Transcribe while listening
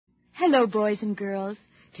Hello, boys and girls.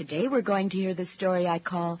 Today we're going to hear the story I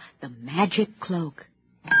call The Magic Cloak.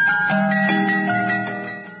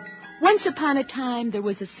 Once upon a time, there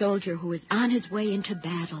was a soldier who was on his way into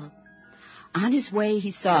battle. On his way,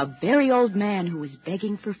 he saw a very old man who was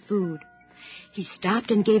begging for food. He stopped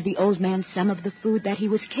and gave the old man some of the food that he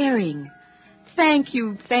was carrying. Thank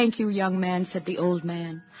you, young man," said the old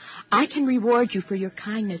man. "I can reward you for your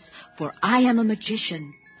kindness, for I am a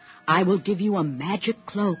magician. I will give you a magic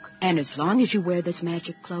cloak, and as long as you wear this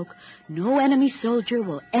magic cloak, no enemy soldier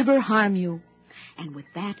will ever harm you." And with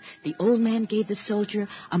that, the old man gave the soldier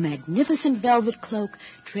a magnificent velvet cloak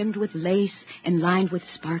trimmed with lace and lined with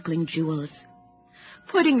sparkling jewels.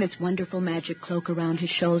 Putting this wonderful magic cloak around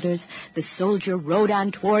his shoulders, the soldier rode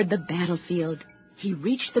on toward the battlefield. He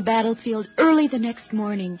reached the battlefield early the next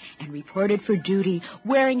morning and reported for duty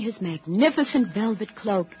wearing his magnificent velvet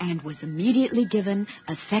cloak and was immediately given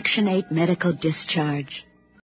a Section 8 medical discharge.